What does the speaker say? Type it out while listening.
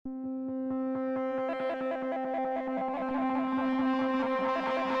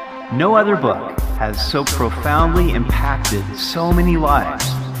No other book has so profoundly impacted so many lives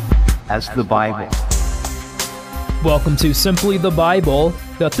as the Bible. Welcome to Simply the Bible,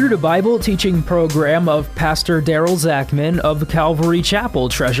 the Through the Bible teaching program of Pastor Daryl Zachman of Calvary Chapel,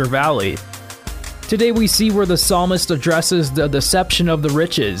 Treasure Valley. Today we see where the psalmist addresses the deception of the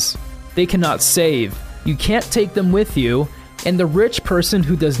riches. They cannot save, you can't take them with you, and the rich person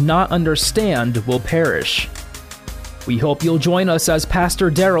who does not understand will perish. We hope you'll join us as Pastor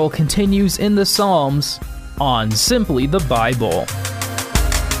Daryl continues in the Psalms on Simply the Bible.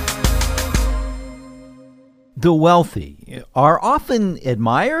 The wealthy are often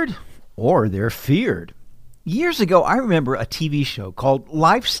admired or they're feared. Years ago, I remember a TV show called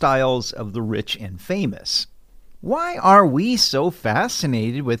Lifestyles of the Rich and Famous. Why are we so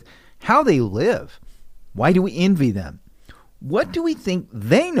fascinated with how they live? Why do we envy them? What do we think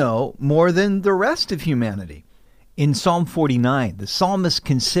they know more than the rest of humanity? In Psalm 49, the psalmist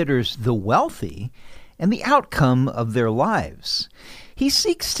considers the wealthy and the outcome of their lives. He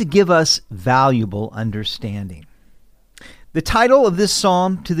seeks to give us valuable understanding. The title of this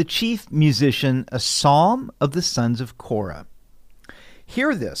psalm to the chief musician, a psalm of the sons of Korah.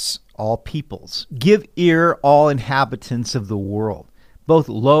 Hear this, all peoples. Give ear, all inhabitants of the world, both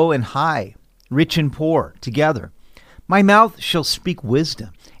low and high, rich and poor, together. My mouth shall speak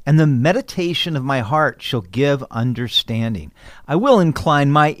wisdom, and the meditation of my heart shall give understanding. I will incline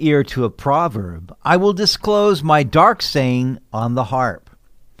my ear to a proverb. I will disclose my dark saying on the harp.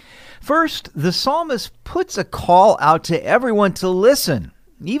 First, the psalmist puts a call out to everyone to listen.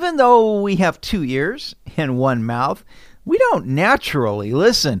 Even though we have 2 ears and 1 mouth, we don't naturally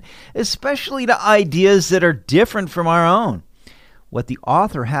listen, especially to ideas that are different from our own. What the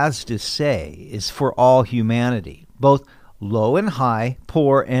author has to say is for all humanity, both low and high,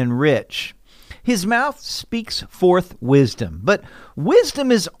 poor and rich. His mouth speaks forth wisdom, but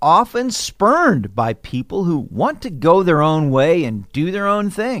wisdom is often spurned by people who want to go their own way and do their own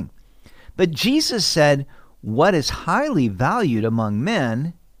thing. But Jesus said, what is highly valued among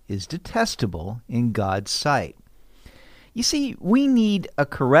men is detestable in God's sight. You see, we need a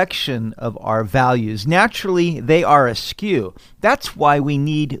correction of our values. Naturally, they are askew. That's why we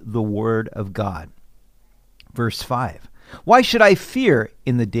need the Word of God. Verse 5. Why should I fear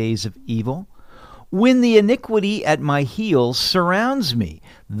in the days of evil? When the iniquity at my heels surrounds me,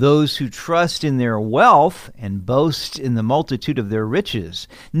 those who trust in their wealth and boast in the multitude of their riches,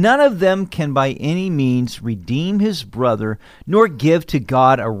 none of them can by any means redeem his brother, nor give to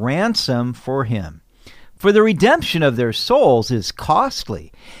God a ransom for him. For the redemption of their souls is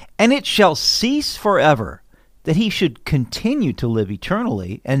costly, and it shall cease forever, that he should continue to live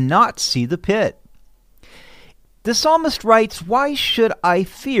eternally and not see the pit. The psalmist writes, why should I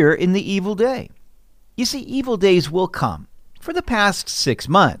fear in the evil day? You see, evil days will come. For the past 6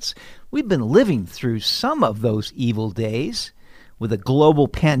 months, we've been living through some of those evil days, with a global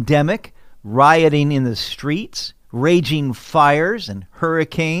pandemic, rioting in the streets, raging fires and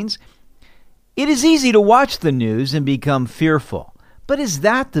hurricanes. It is easy to watch the news and become fearful, but is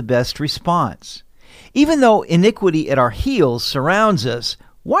that the best response? Even though iniquity at our heels surrounds us,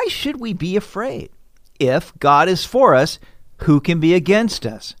 why should we be afraid? If God is for us, who can be against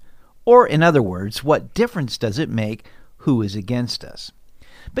us? Or, in other words, what difference does it make who is against us?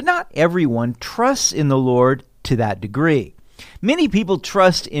 But not everyone trusts in the Lord to that degree. Many people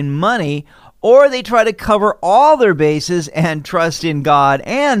trust in money, or they try to cover all their bases and trust in God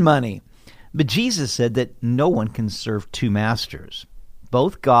and money. But Jesus said that no one can serve 2 masters.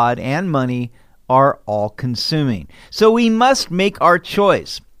 Both God and money are all-consuming. So we must make our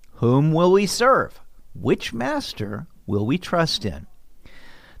choice. Whom will we serve? Which master will we trust in?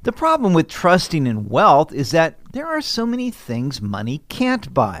 The problem with trusting in wealth is that there are so many things money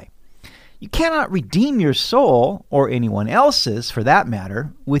can't buy. You cannot redeem your soul, or anyone else's for that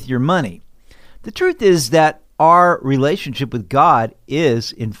matter, with your money. The truth is that our relationship with God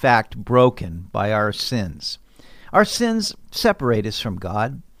is, in fact, broken by our sins. Our sins separate us from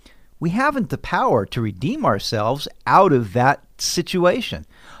God. We haven't the power to redeem ourselves out of that situation.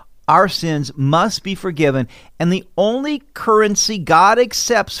 Our sins must be forgiven, and the only currency God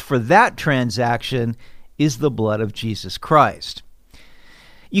accepts for that transaction is the blood of Jesus Christ.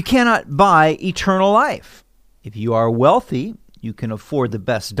 You cannot buy eternal life. If you are wealthy, you can afford the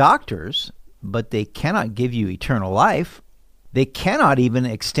best doctors, but they cannot give you eternal life. They cannot even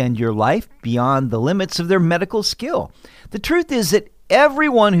extend your life beyond the limits of their medical skill. The truth is that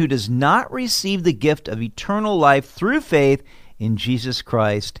everyone who does not receive the gift of eternal life through faith in Jesus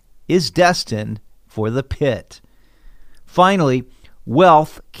Christ is destined for the pit. Finally,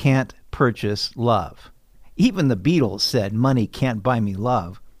 wealth can't purchase love. Even the Beatles said, money can't buy me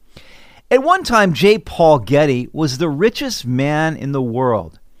love. At one time, J. Paul Getty was the richest man in the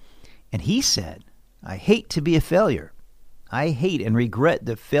world. And he said, "I hate to be a failure. I hate and regret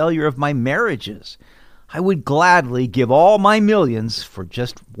the failure of my marriages. I would gladly give all my millions for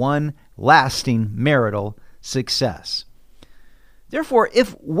just one lasting marital success." Therefore,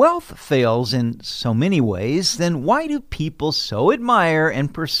 if wealth fails in so many ways, then why do people so admire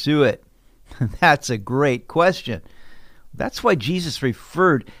and pursue it? That's a great question. That's why Jesus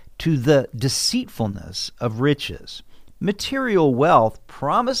referred to the deceitfulness of riches. Material wealth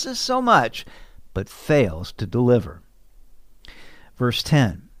promises so much, but fails to deliver. Verse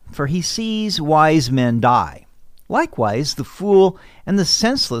 10, "For he sees wise men die. Likewise, the fool and the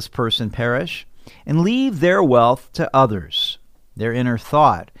senseless person perish, and leave their wealth to others. Their inner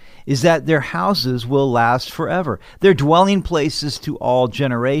thought is that their houses will last forever, their dwelling places to all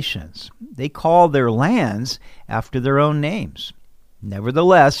generations. They call their lands after their own names.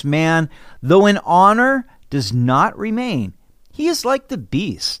 Nevertheless, man, though in honor, does not remain. He is like the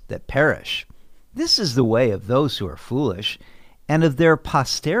beasts that perish. This is the way of those who are foolish, and of their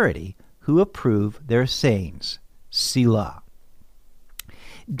posterity who approve their sayings." Selah.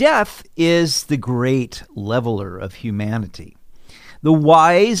 Death is the great leveler of humanity. The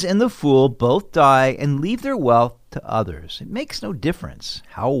wise and the fool both die and leave their wealth to others. It makes no difference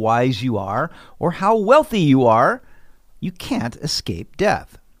how wise you are or how wealthy you are. You can't escape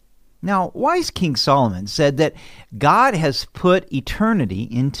death. Now, wise King Solomon said that God has put eternity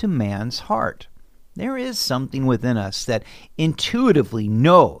into man's heart. There is something within us that intuitively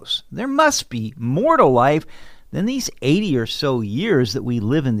knows there must be more to life than these 80 or so years that we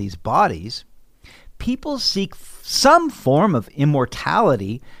live in these bodies. People seek some form of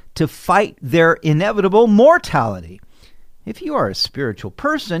immortality to fight their inevitable mortality. If you are a spiritual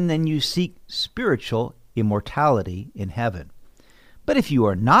person, then you seek spiritual immortality in heaven. But if you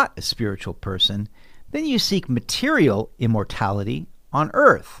are not a spiritual person, then you seek material immortality on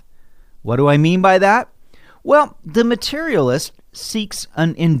earth. What do I mean by that? Well, the materialist seeks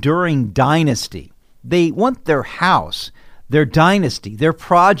an enduring dynasty. They want their house, their dynasty, their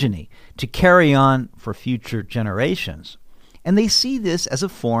progeny to carry on for future generations. And they see this as a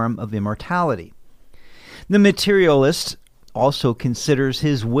form of immortality. The materialist also considers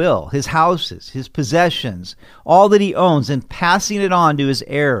his will, his houses, his possessions, all that he owns, and passing it on to his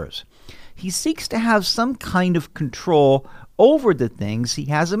heirs. He seeks to have some kind of control over the things he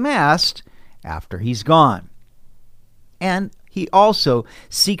has amassed after he's gone. And he also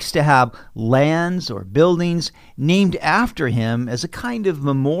seeks to have lands or buildings named after him as a kind of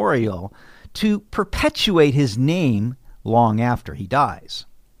memorial to perpetuate his name long after he dies.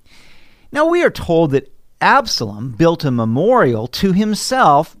 Now, we are told that Absalom built a memorial to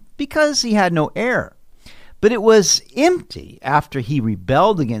himself because he had no heir. But it was empty after he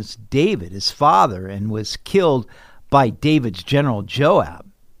rebelled against David, his father, and was killed by David's general Joab.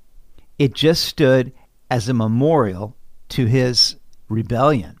 It just stood as a memorial to his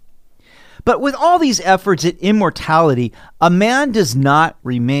rebellion. But with all these efforts at immortality, a man does not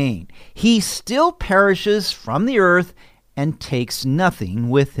remain. He still perishes from the earth and takes nothing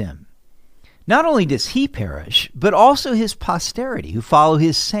with him. Not only does he perish, but also his posterity, who follow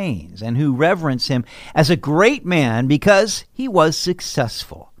his sayings and who reverence him as a great man because he was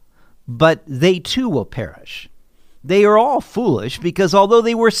successful. But they too will perish. They are all foolish because although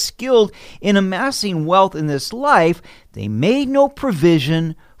they were skilled in amassing wealth in this life, they made no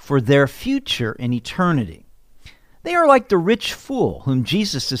provision for their future in eternity. They are like the rich fool whom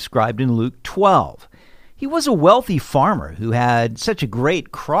Jesus described in Luke 12. He was a wealthy farmer who had such a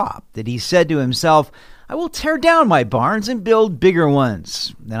great crop that he said to himself, "I will tear down my barns and build bigger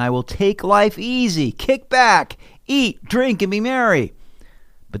ones. Then I will take life easy, kick back, eat, drink, and be merry."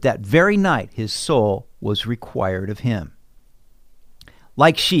 But that very night his soul was required of him.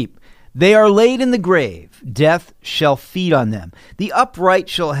 Like sheep, they are laid in the grave. Death shall feed on them. The upright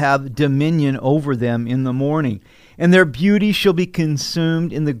shall have dominion over them in the morning, and their beauty shall be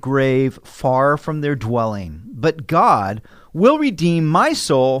consumed in the grave, far from their dwelling. But God will redeem my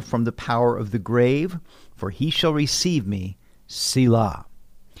soul from the power of the grave, for he shall receive me, Selah.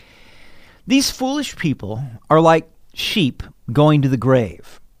 These foolish people are like sheep going to the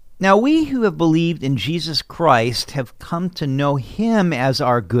grave. Now, we who have believed in Jesus Christ have come to know him as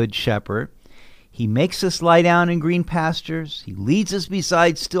our good shepherd. He makes us lie down in green pastures. He leads us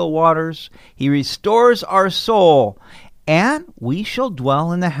beside still waters. He restores our soul, and we shall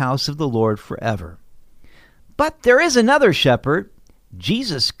dwell in the house of the Lord forever. But there is another shepherd.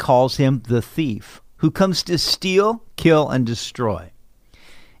 Jesus calls him the thief, who comes to steal, kill, and destroy.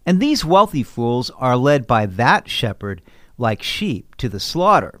 And these wealthy fools are led by that shepherd like sheep to the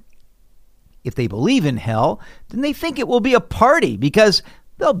slaughter. If they believe in hell, then they think it will be a party because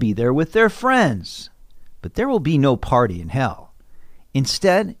they'll be there with their friends. But there will be no party in hell.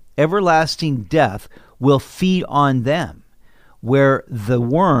 Instead, everlasting death will feed on them, where the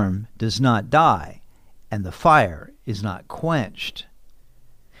worm does not die and the fire is not quenched.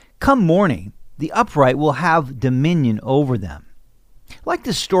 Come morning, the upright will have dominion over them. Like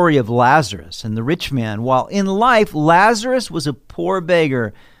the story of Lazarus and the rich man, while in life Lazarus was a poor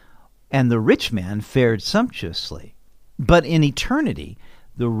beggar and the rich man fared sumptuously. But in eternity,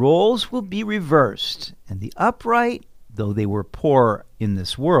 the roles will be reversed, and the upright, though they were poor in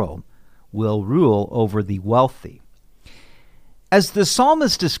this world, will rule over the wealthy. As the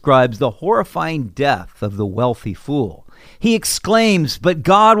psalmist describes the horrifying death of the wealthy fool, he exclaims, "But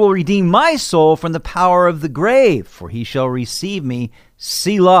God will redeem my soul from the power of the grave, for he shall receive me,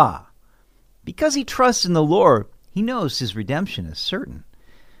 Selah." Because he trusts in the Lord, he knows his redemption is certain.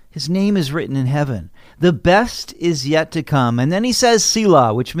 His name is written in heaven. The best is yet to come. And then he says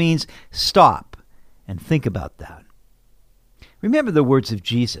Selah, which means stop and think about that. Remember the words of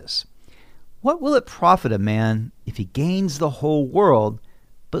Jesus. What will it profit a man if he gains the whole world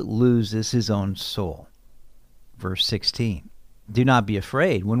but loses his own soul? Verse 16. Do not be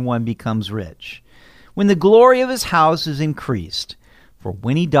afraid when one becomes rich, when the glory of his house is increased. For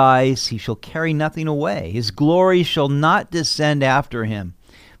when he dies, he shall carry nothing away. His glory shall not descend after him.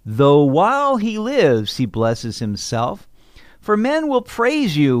 Though while he lives, he blesses himself. For men will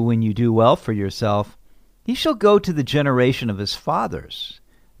praise you when you do well for yourself. He shall go to the generation of his fathers.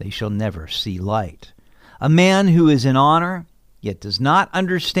 They shall never see light. A man who is in honor, yet does not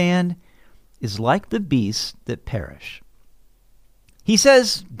understand, is like the beasts that perish. He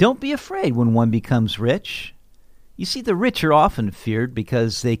says, don't be afraid when one becomes rich. You see, the rich are often feared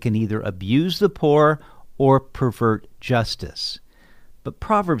because they can either abuse the poor or pervert justice. But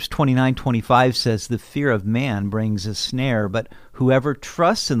Proverbs 29:25 says, the fear of man brings a snare, but whoever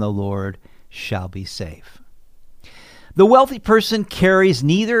trusts in the Lord shall be safe. The wealthy person carries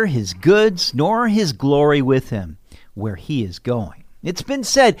neither his goods nor his glory with him where he is going. It's been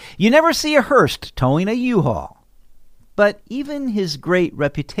said, you never see a hearse towing a U-Haul. But even his great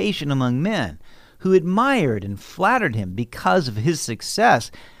reputation among men, who admired and flattered him because of his success,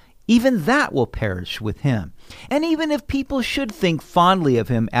 even that will perish with him. And even if people should think fondly of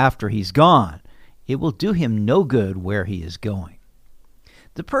him after he's gone, it will do him no good where he is going.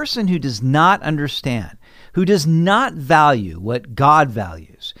 The person who does not understand, who does not value what God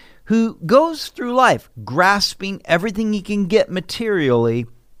values, who goes through life grasping everything he can get materially,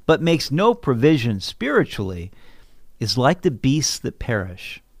 but makes no provision spiritually, is like the beasts that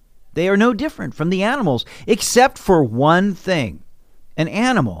perish. They are no different from the animals, except for one thing. An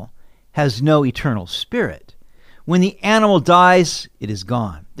animal has no eternal spirit. When the animal dies, it is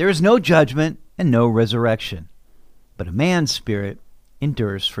gone. There is no judgment and no resurrection. But a man's spirit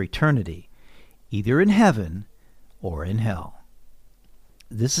endures for eternity, either in heaven or in hell.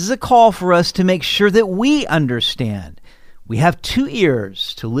 This is a call for us to make sure that we understand. We have 2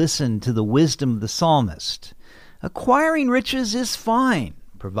 ears to listen to the wisdom of the psalmist. Acquiring riches is fine,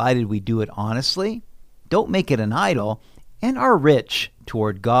 provided we do it honestly, don't make it an idol, and are rich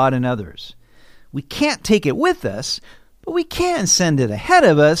toward God and others. We can't take it with us, but we can send it ahead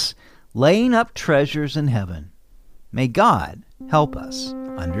of us, laying up treasures in heaven. May God help us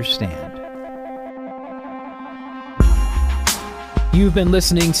understand. You've been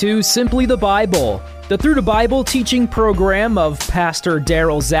listening to Simply the Bible, the Through the Bible teaching program of Pastor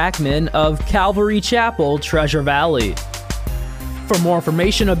Daryl Zachman of Calvary Chapel, Treasure Valley. For more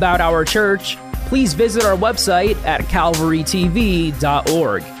information about our church, please visit our website at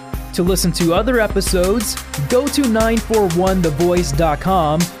calvarytv.org. To listen to other episodes, go to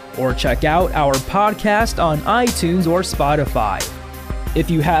 941thevoice.com or check out our podcast on iTunes or Spotify. If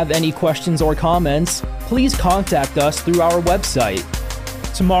you have any questions or comments, please contact us through our website.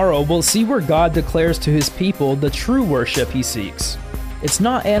 Tomorrow, we'll see where God declares to his people the true worship he seeks. It's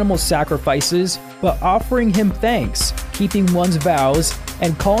not animal sacrifices, but offering him thanks, keeping one's vows,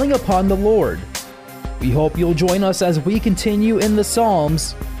 and calling upon the Lord. We hope you'll join us as we continue in the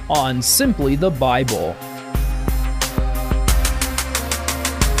Psalms on Simply the Bible.